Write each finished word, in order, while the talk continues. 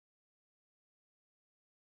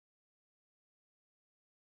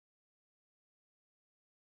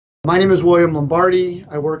My name is William Lombardi.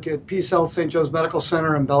 I work at Peace Health St. Joe's Medical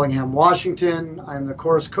Center in Bellingham, Washington. I'm the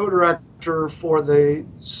course co-director for the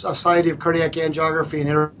Society of Cardiac Angiography and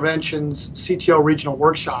Intervention's CTO regional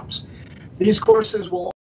workshops. These courses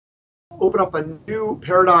will open up a new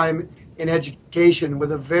paradigm in education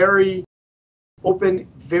with a very open,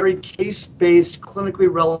 very case-based, clinically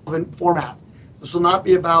relevant format. This will not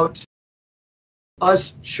be about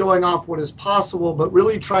us showing off what is possible, but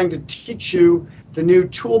really trying to teach you the new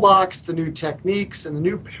toolbox, the new techniques, and the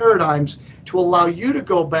new paradigms to allow you to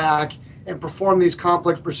go back and perform these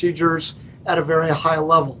complex procedures at a very high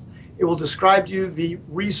level. It will describe to you the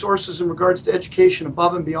resources in regards to education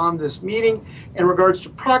above and beyond this meeting, in regards to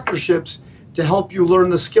proctorships to help you learn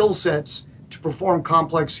the skill sets to perform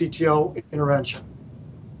complex CTO intervention.